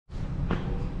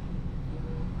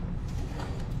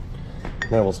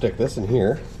Now we'll stick this in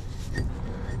here.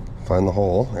 Find the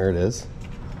hole. There it is.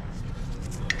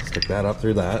 Stick that up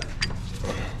through that.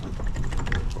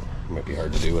 Might be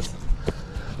hard to do with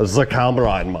the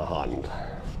camera in my hand.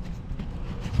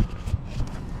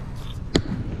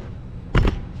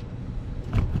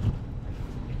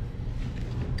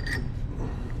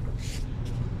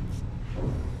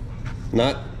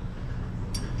 Nut.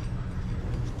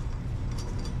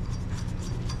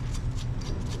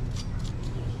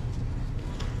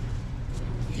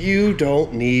 You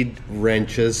don't need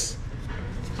wrenches.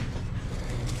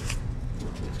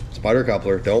 Spider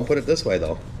coupler. Don't put it this way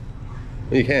though.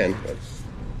 You can, but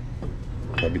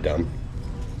that'd be dumb.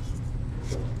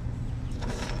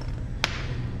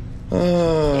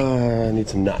 I need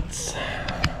some nuts.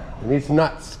 I need some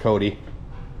nuts, Cody.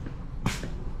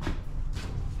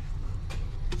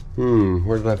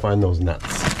 Where did I find those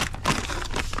nuts?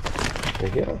 There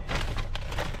you go.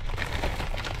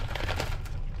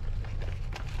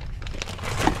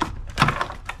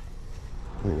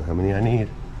 I don't know how many I need.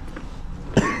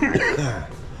 Yeah.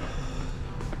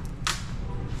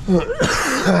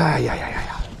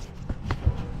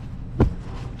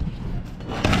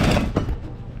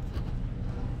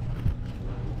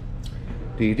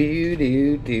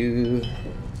 Do.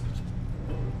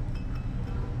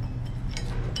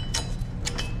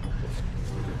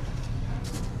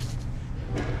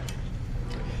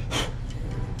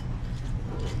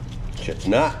 Shit's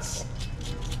nuts.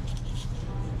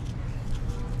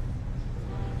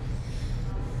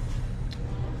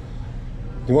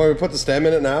 You want me to put the stem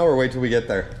in it now or wait till we get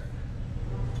there?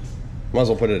 Might as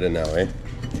well put it in now, eh?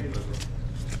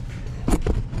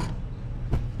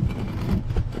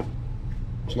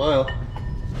 Smile.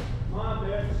 Come on,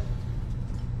 bitch.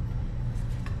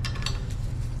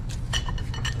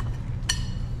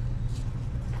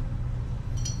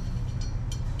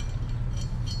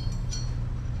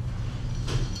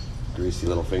 Greasy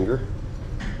little finger.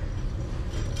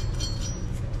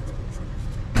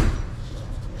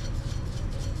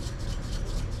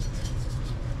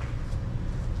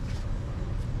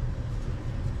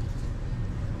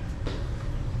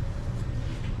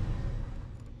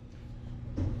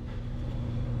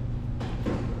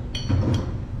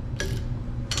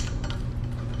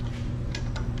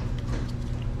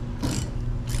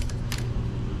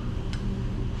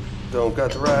 Don't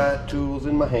got the right tools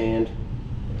in my hand.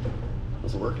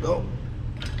 Doesn't work though.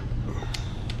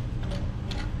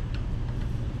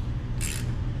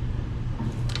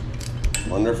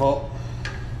 Wonderful.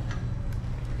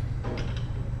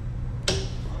 Is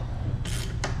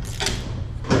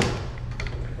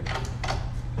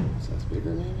that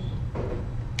bigger maybe?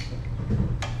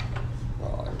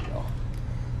 Oh, there we go.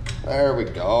 There we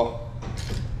go.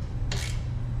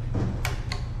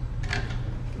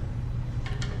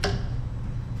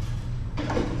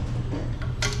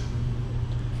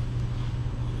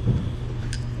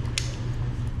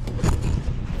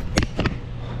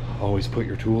 Always put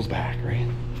your tools back, right?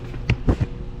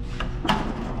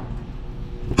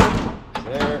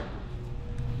 There.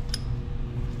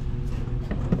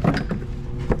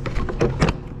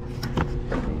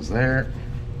 That goes there.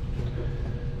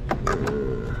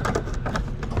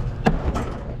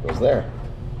 That goes there.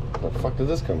 Where the fuck did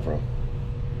this come from?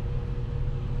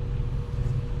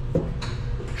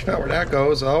 That's not where that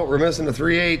goes. Oh, we're missing the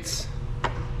 3/8.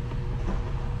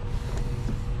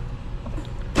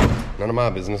 None of my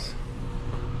business.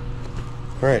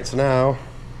 All right, so now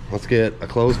let's get a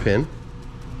clothespin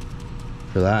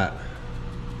for that.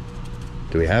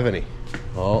 Do we have any?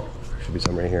 Oh, there should be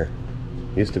some right here.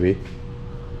 Used to be.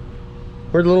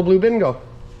 Where'd the little blue bin go?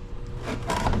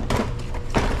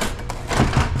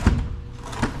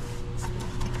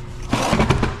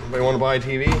 Anybody want to buy a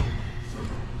TV?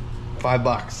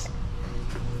 $5.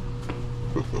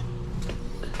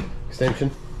 Extension.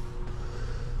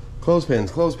 Clothespins,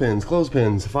 clothespins,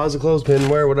 clothespins. If I was a clothespin,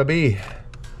 where would I be?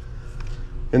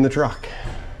 In the truck.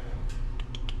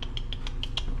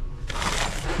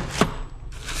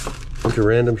 Bunch of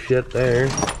random shit there.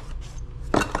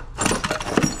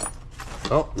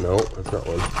 Oh, no, that's not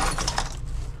one.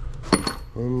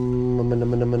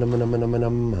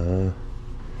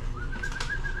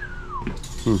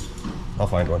 I'll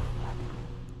find one.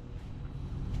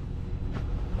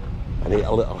 I need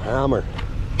a little hammer.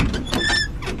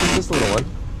 This little one.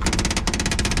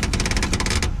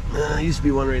 Used to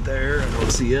be one right there. I don't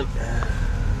see it.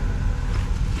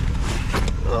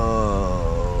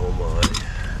 Oh my.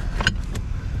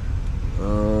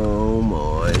 Oh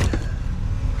my.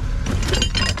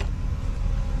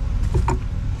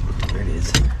 There it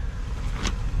is.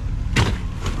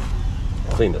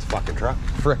 Clean this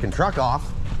frickin' truck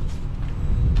off.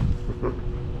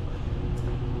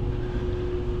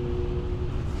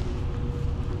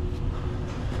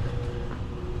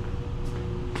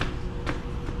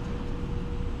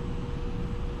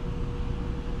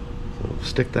 So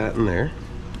stick that in there.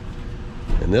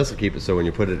 And this will keep it so when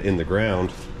you put it in the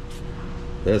ground,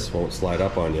 this won't slide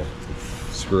up on you,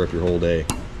 screw up your whole day.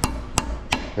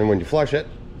 And when you flush it,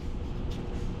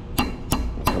 it'll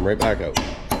come right back out.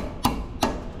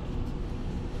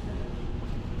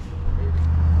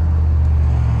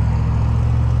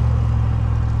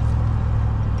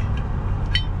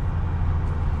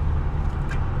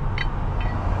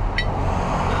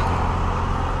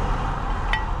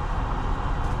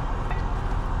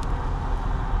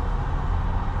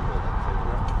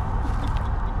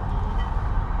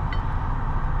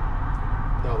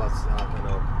 No, that's I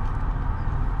know.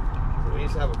 So we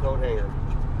used to have a coat hanger.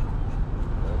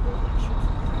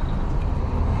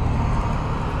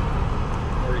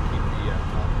 Or you keep the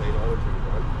top plate on until you're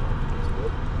done. That's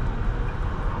good.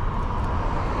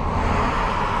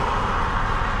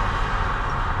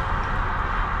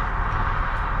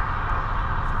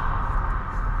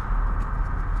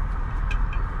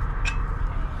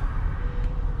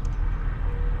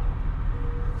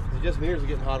 Is it just me or is it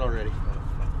getting hot already?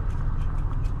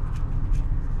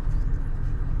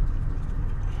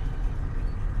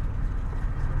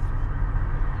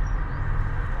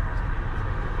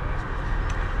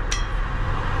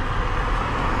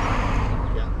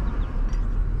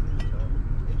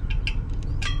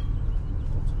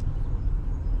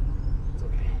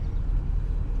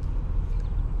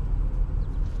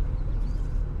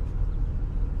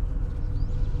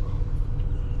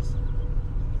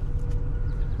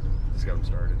 Just got them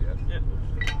started yet. Yeah.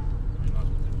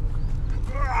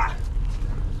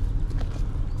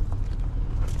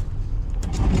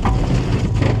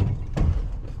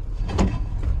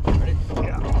 Ready?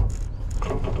 Yeah.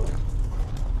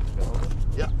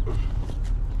 Yeah.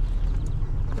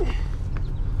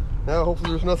 Now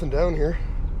hopefully there's nothing down here.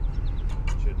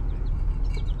 Shouldn't be.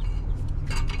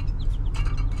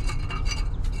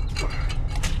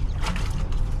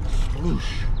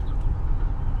 Whoosh.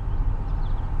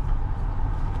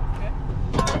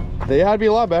 Yeah, it'd be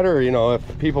a lot better, you know,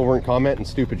 if people weren't commenting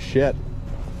stupid shit.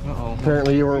 Uh-oh.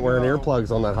 Apparently you weren't wearing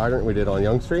earplugs on that hydrant we did on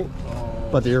Young Street. Oh.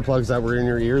 But the earplugs that were in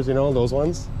your ears, you know, those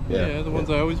ones? Yeah, the ones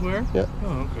I always wear? Yeah.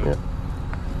 Oh, okay. Yeah.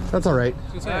 That's all right.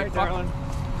 All right, darling.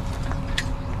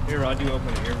 Here, I'll do open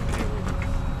it here.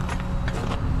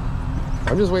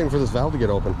 I'm just waiting for this valve to get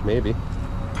open, maybe.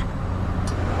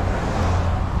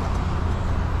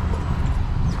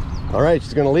 All right,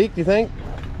 she's gonna leak, do you think?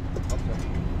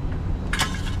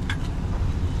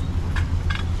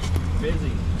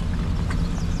 Busy.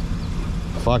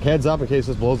 Fuck, heads up in case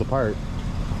this blows apart.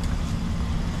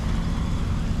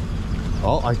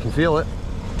 Oh, I can feel it.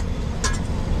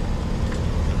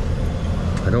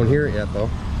 I don't hear it yet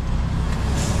though.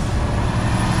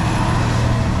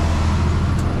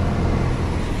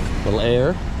 Little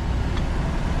air.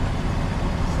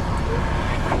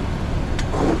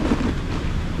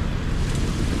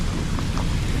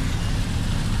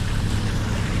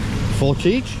 Full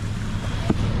cheech?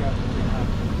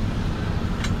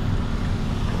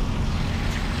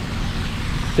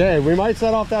 Okay, we might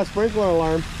set off that sprinkler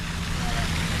alarm.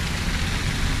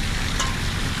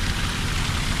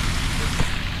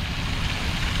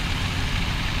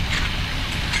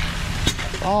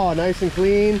 Oh, nice and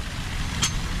clean.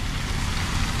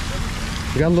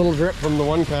 We got a little drip from the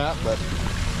one cap, but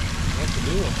That's the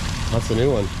new one. that's the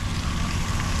new one.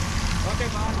 Okay,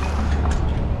 bye.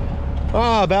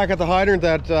 Ah, back at the hydrant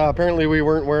that apparently we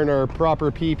weren't wearing our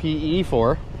proper PPE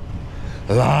for.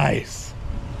 Nice.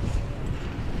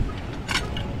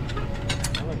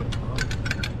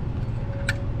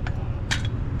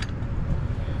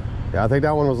 Yeah, I think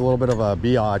that one was a little bit of a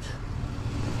biatch.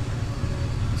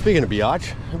 Speaking of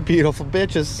biatch, beautiful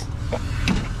bitches.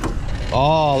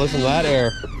 Oh, listen to that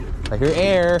air. I hear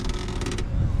air. Do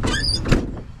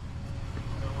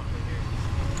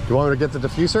you want me to get the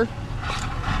diffuser?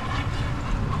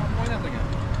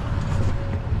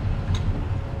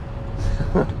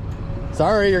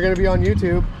 Sorry, you're gonna be on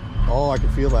YouTube. Oh, I can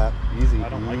feel that. Easy, I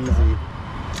don't like easy,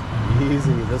 that.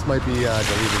 easy. This might be a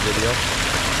deleted video.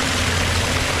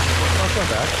 That's not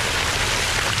bad.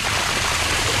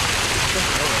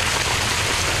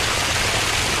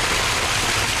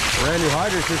 Brand new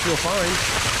hydrants, which you'll find.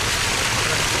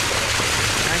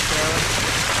 Thanks, Aaron.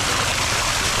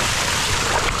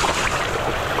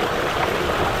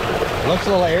 Looks a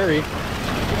little airy.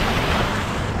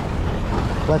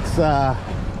 Let's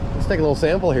take a little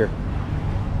sample here.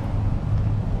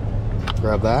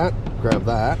 Grab that, grab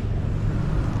that.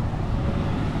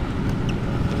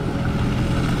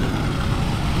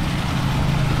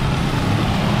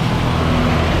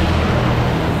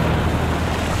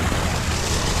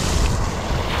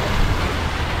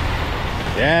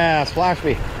 Yeah, splash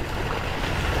me.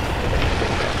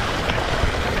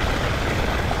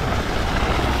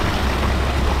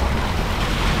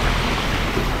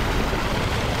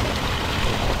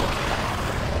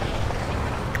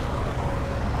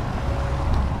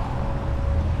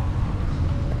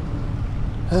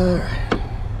 All right.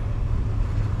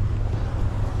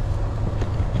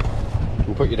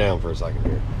 I'll put you down for a second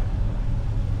here.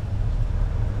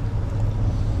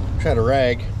 Try to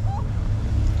rag.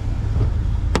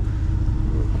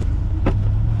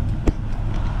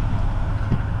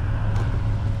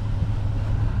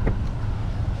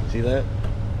 See that?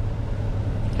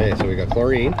 Okay, so we got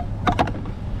chlorine.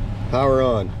 Power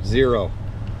on, 0.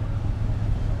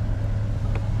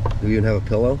 Do we even have a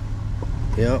pillow?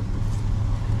 Yep.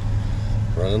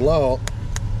 Running low.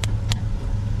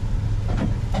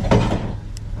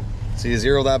 See,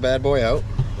 0 that bad boy out,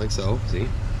 like so. See,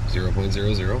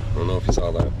 0.00. I don't know if you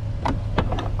saw that.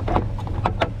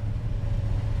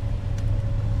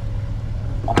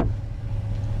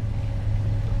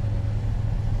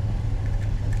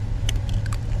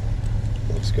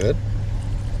 Looks good.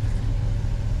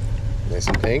 Nice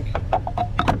and pink.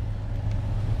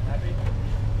 Happy?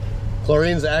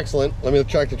 Chlorine's excellent. Let me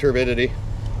check the turbidity.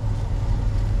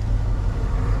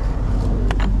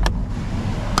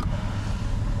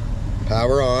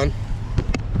 Power on.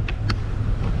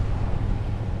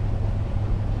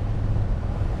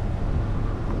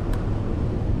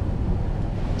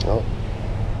 Oh,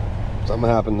 something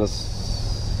happened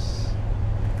this.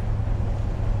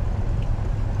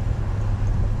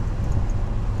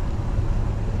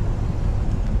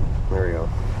 There we go.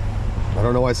 I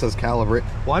don't know why it says calibrate.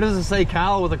 Why does it say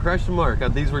cal with a question mark?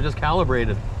 These were just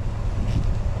calibrated.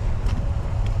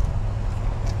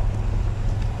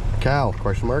 Cal,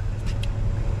 question mark.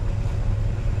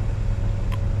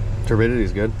 Turbidity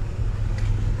is good.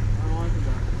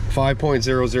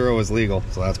 5.00 is legal,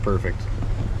 so that's perfect.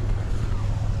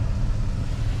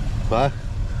 Huh?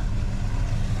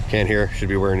 Can't hear, should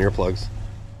be wearing earplugs.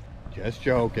 Just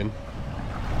joking.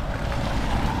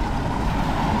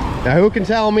 Now who can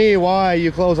tell me why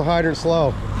you close a hydrant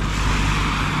slow?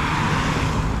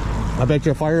 I bet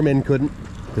you firemen couldn't,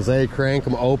 because they crank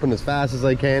them open as fast as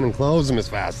they can and close them as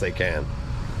fast as they can.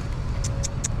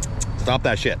 Stop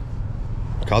that shit.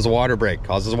 Cause a water break,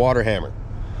 causes a water hammer.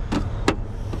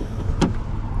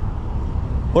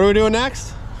 What are we doing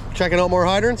next? Checking out more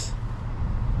hydrants?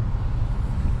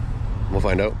 We'll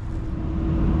find out.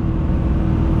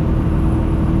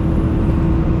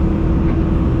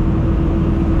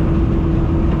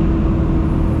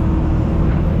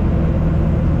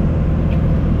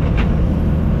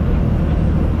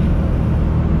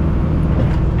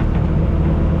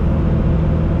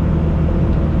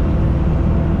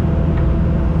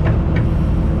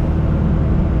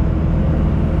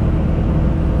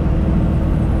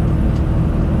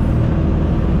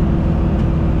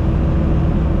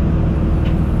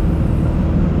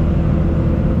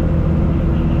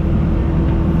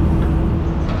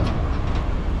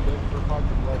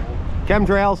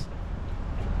 Chemtrails.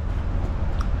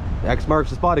 X marks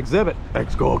the spot exhibit.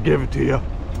 X go, I'll give it to you.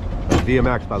 That's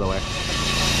VMX, by the way.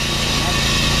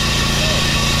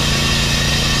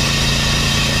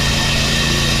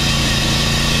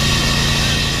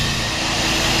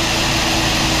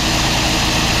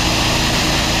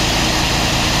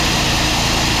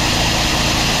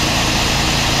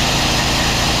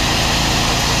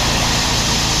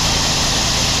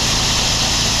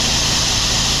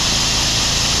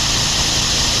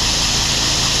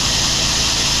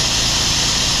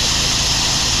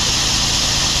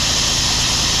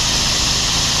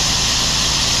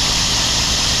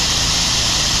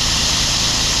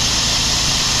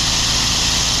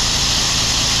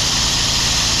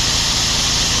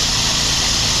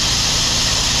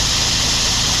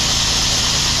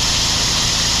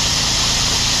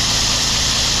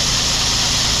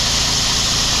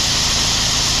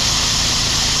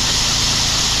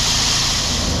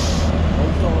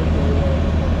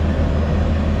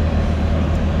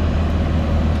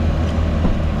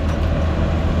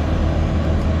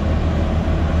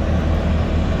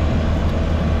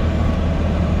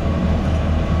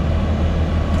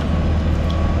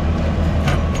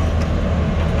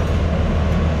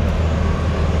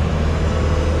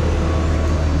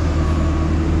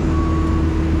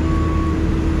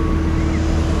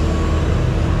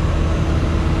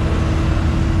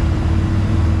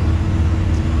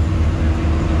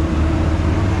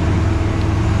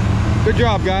 Good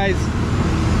job, guys.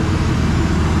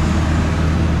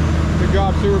 Good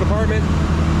job, sewer department.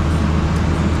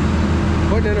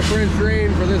 Putting in a French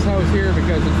drain for this house here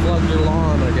because it floods their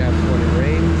lawn, I guess, when it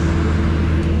rains.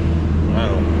 I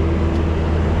don't know.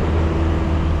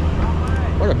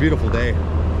 beautiful day.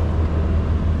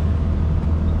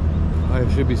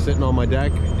 I should be sitting on my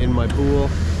deck in my pool.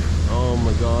 Oh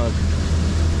my God.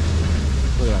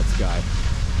 Look at that sky.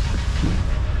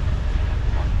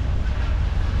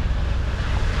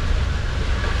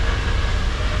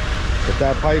 Put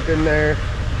that pipe in there.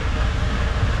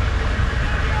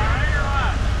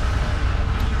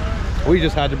 We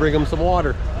just had to bring him some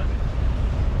water.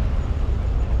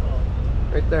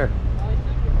 Right there.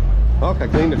 Okay,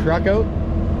 clean the truck out.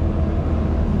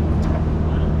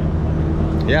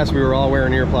 Yes, we were all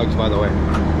wearing earplugs, by the way.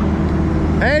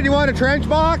 Hey, do you want a trench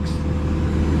box? You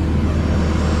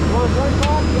want a trench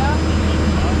box? Yeah.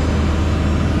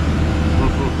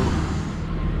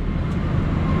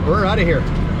 We're out of here.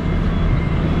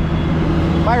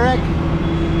 Bye, Rick.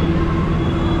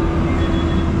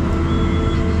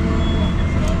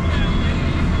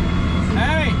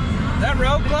 Hey, is that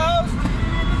road closed?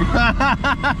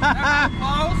 That road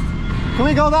closed? Can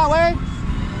we go that way?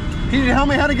 Can you tell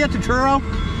me how to get to Truro?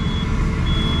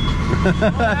 Well,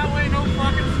 that way, no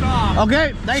fucking stop.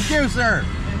 Okay, thank you, sir.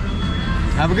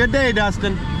 Have a good day,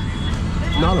 Dustin.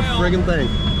 Not a friggin' thing.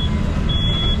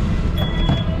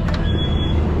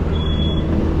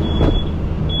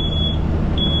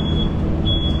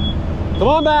 Come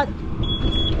on back.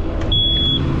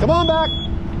 Come on back.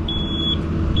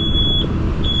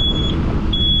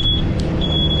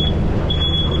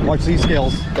 Watch these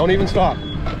scales. Don't even stop.